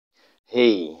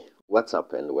Hey, what's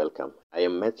up and welcome. I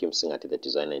am Matthew Msingati, the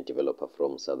designer and developer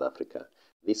from South Africa.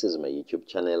 This is my YouTube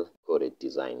channel, Coded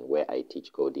Design, where I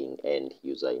teach coding and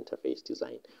user interface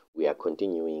design. We are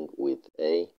continuing with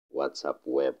a WhatsApp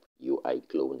web UI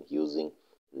clone using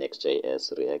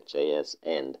Next.js, React.js,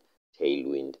 and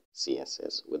Tailwind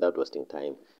CSS. Without wasting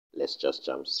time, let's just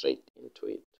jump straight into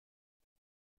it.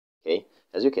 Okay,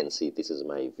 as you can see, this is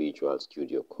my Visual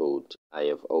Studio Code. I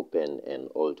have opened an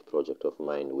old project of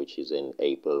mine, which is an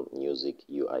Apple Music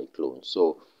UI clone.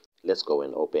 So let's go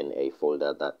and open a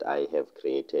folder that I have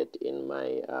created in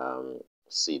my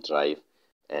C drive,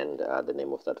 and the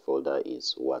name of that folder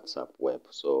is WhatsApp Web.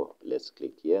 So let's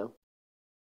click here,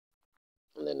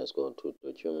 and then let's go to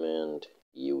Document,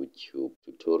 YouTube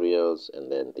Tutorials,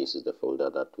 and then this is the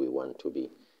folder that we want to be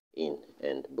in,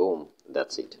 and boom,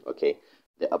 that's it. Okay.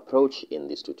 The approach in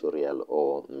this tutorial,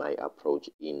 or my approach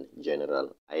in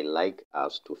general, I like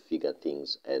us to figure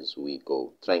things as we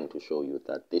go, trying to show you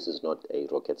that this is not a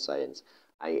rocket science.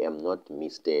 I am not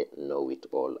Mr.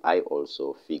 Know-it-all. I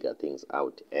also figure things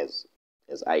out as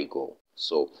I go.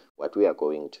 So what we are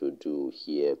going to do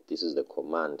here, this is the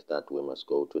command that we must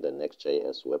go to the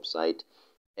Next.js website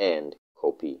and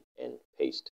copy and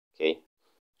paste. Okay.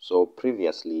 So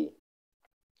previously,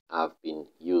 I've been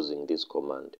using this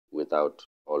command without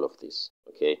all of this.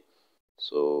 Okay,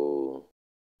 so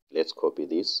let's copy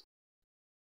this.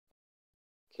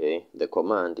 Okay, the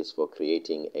command is for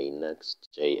creating a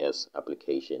Next.js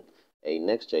application. A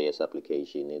Next.js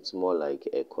application, it's more like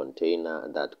a container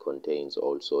that contains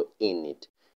also in it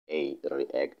a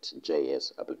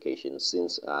React.js application.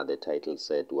 Since the title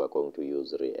said we're going to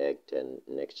use React and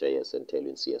Next.js and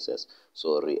Tailwind CSS,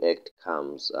 so React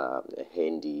comes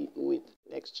handy with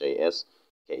Next.js.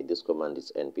 Okay, this command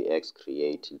is npx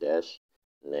create dash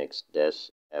next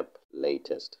dash app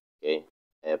latest. Okay,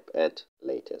 app at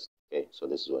latest. Okay, so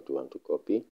this is what we want to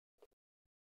copy.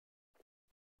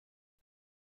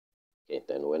 Okay,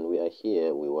 then when we are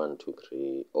here, we want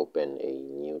to open a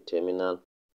new terminal.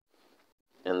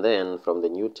 And then from the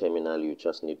new terminal, you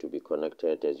just need to be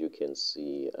connected. As you can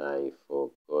see, I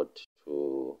forgot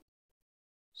to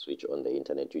switch on the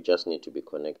internet. You just need to be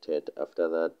connected after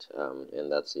that,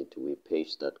 and that's it. We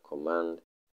paste that command,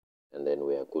 and then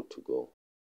we are good to go.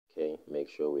 Okay, make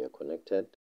sure we are connected.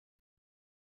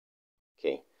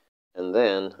 Okay, and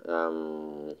then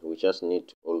we just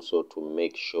need also to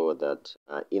make sure that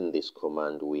in this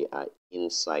command we are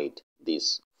inside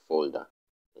this folder.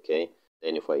 Okay,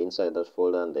 then if we're inside that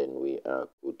folder, then we are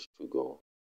good to go.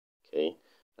 Okay,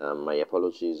 my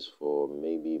apologies for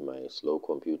maybe my slow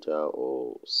computer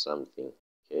or something.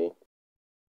 Okay,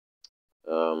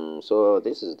 so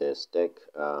this is the stack.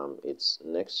 It's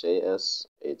Next.js,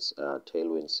 it's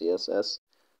Tailwind CSS,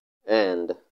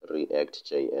 and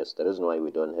React.js. The reason why we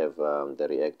don't have the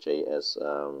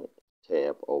React.js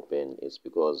tab open is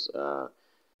because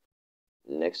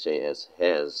Next.js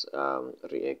has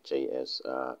React.js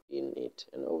in it.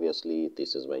 And obviously,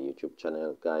 this is my YouTube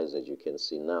channel, guys. As you can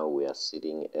see now, we are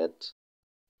sitting at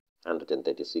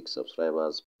 136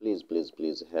 subscribers. Please, please,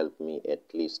 please help me at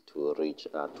least to reach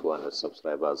 200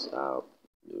 subscribers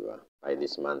by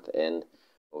this month end.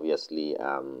 Obviously,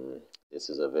 this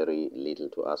is a very little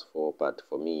to ask for, but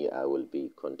for me, I will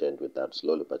be content with that.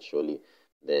 Slowly but surely,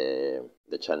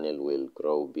 the channel will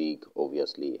grow big,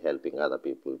 obviously helping other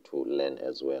people to learn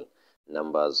as well.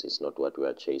 Numbers is not what we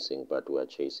are chasing, but we are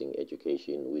chasing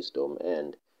education, wisdom,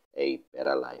 and a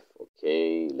better life.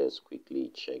 Okay, let's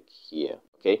quickly check here.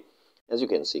 Okay, as you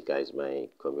can see, guys, my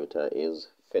computer is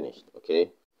finished.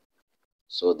 Okay,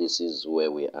 so this is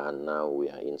where we are now. We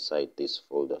are inside this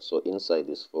folder. So inside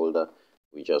this folder,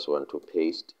 we just want to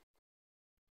paste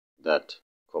that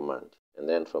command, and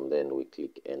then from then we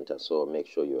click enter. So make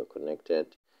sure you are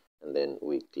connected, and then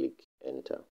we click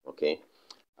enter. Okay,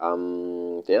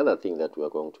 the other thing that we are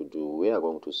going to do, we are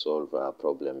going to solve our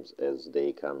problems as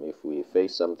they come. If we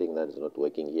face something that is not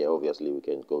working here, obviously we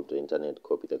can go to the internet,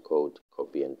 copy the code,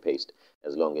 copy and paste,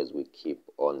 as long as we keep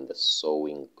on the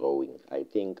sewing going. I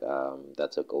think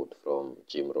that's a quote from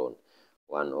Jim Rohn,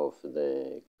 one of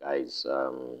the guys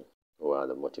who are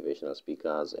the motivational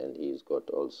speakers, and he's got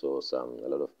also a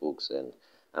lot of books, and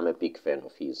I'm a big fan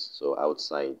of his. So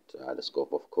outside the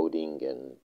scope of coding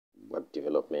and web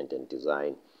development and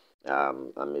design,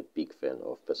 I'm a big fan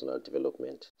of personal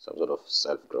development, some sort of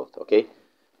self-growth. Okay,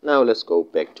 now let's go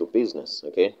back to business.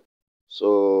 Okay,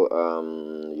 so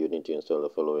you need to install the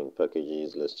following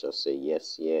packages. Let's just say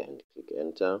yes here and click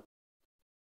enter.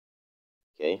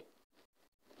 Okay,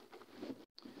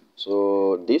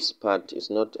 So this part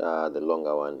is not the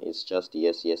longer one. It's just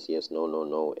yes, yes, yes, no, no,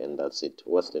 no, and that's it.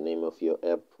 What's the name of your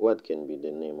app? What can be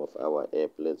the name of our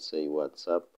app? Let's say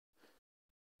WhatsApp,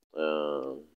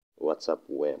 WhatsApp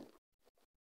Web.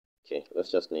 Okay,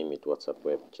 let's just name it WhatsApp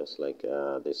Web, just like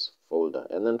this folder.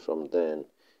 And then from then,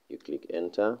 you click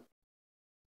enter.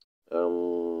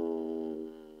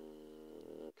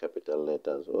 Capital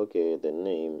letters. Okay, the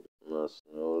name must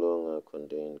no longer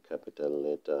contain capital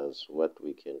letters. What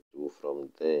we can do from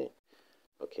there?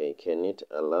 Okay, can it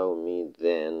allow me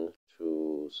then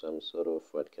to some sort of,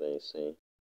 what can I say,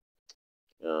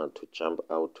 to jump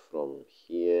out from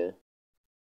here?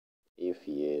 If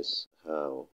yes,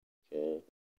 how?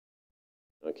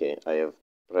 Okay, I have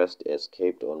pressed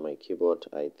escape on my keyboard.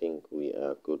 I think we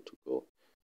are good to go.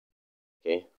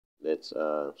 Okay, let's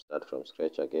start from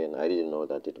scratch again. I didn't know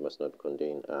that it must not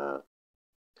contain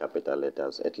capital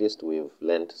letters. At least we've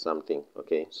learned something.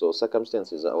 Okay, so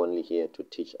circumstances are only here to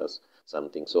teach us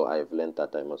something. So I've learned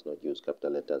that I must not use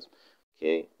capital letters.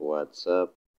 Okay, WhatsApp.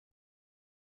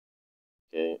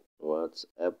 Okay,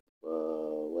 WhatsApp.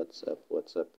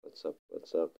 WhatsApp.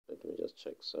 Let me just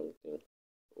check something.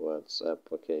 WhatsApp.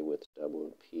 Okay, with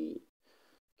double P.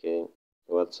 Okay,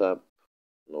 WhatsApp.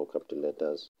 No capital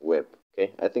letters. Web.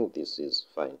 Okay, I think this is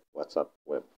fine. WhatsApp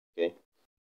Web. Okay.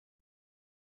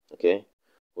 Okay.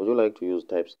 Would you like to use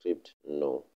TypeScript?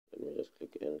 No. Let me just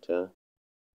click enter.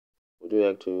 Would you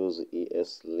like to use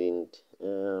ESLint?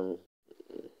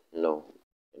 No.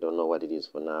 I don't know what it is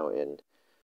for now, and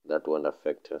that won't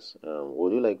affect us.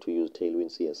 Would you like to use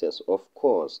Tailwind CSS? Of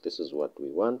course, this is what we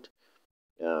want.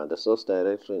 The source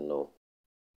directory? No.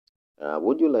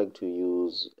 Would you like to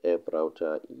use app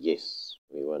router? Yes,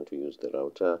 we want to use the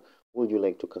router. Would you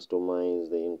like to customize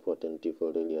the import and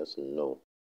default alias? No.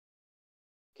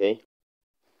 Okay.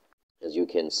 As you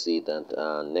can see that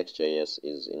Next.js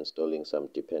is installing some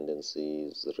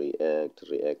dependencies, React,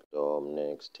 React DOM,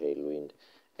 Next, Tailwind,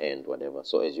 and whatever.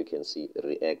 So as you can see,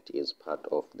 React is part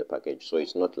of the package. So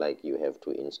it's not like you have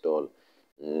to install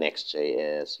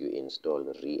Next.js, you install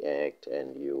React,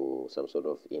 and you some sort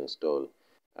of install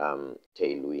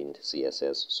Tailwind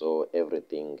CSS. So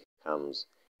everything comes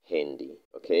handy.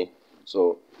 Okay.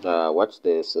 So what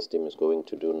the system is going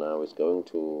to do now is going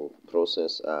to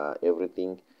process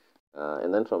everything.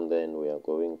 And then from then we are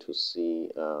going to see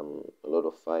a lot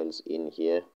of files in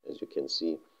here, as you can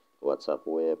see, WhatsApp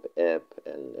web app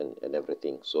and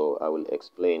everything. So I will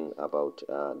explain about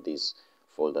this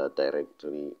folder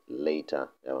directory later.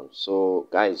 So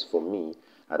guys, for me,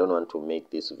 I don't want to make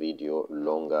this video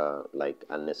longer, like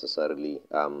unnecessarily.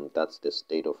 That's the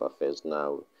state of affairs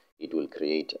now. It will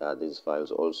create these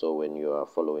files. Also, when you are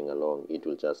following along, it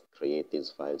will just create these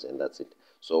files, and that's it.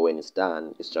 So when it's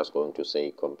done, it's just going to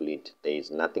say complete. There is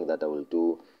nothing that I will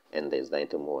do, and there's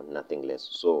nothing more, nothing less.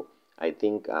 So I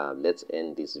think let's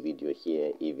end this video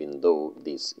here, even though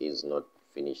this is not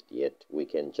finished yet. We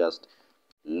can just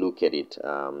look at it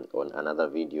on another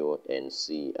video and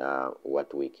see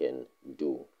what we can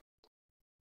do.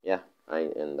 Yeah,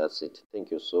 and that's it. Thank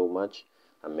you so much.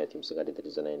 I'm Matthew Msingadi, the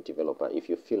designer and developer. If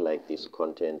you feel like this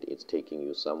content is taking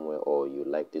you somewhere, or you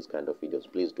like this kind of videos,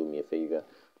 please do me a favor.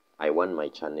 I want my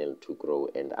channel to grow,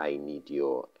 and I need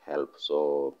your help.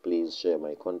 So please share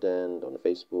my content on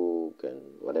Facebook and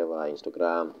whatever,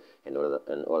 Instagram, and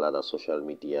all other social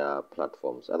media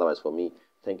platforms. Otherwise, for me,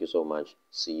 thank you so much.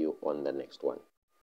 See you on the next one.